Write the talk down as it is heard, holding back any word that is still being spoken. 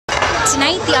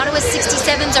Tonight, the Ottawa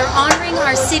 67's are honoring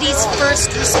our city's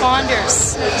first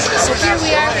responders. So here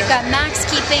we are, we've got Max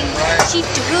keeping, Chief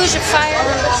DeRouge of Fire,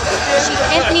 Chief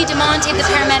Anthony DeMonte of the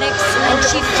paramedics, and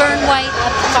Chief Vern White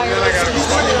of the fire lifting.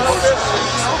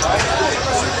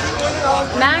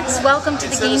 Max, welcome to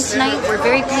the game tonight. We're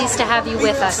very pleased to have you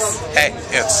with us. Hey,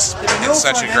 it's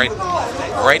such a great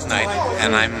night,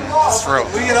 and I'm thrilled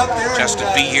just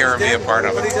to be here and be a part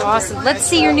of it. Awesome. Let's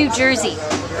see your new jersey.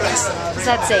 What does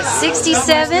that say?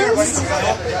 67's?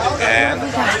 And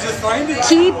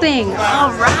keeping.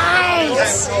 All right.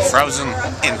 Frozen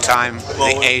in time,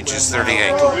 the age is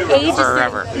 38. Age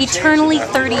forever. Is eternally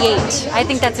 38. I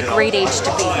think that's a great age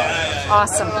to be.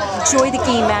 Awesome. Enjoy the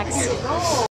game, Max.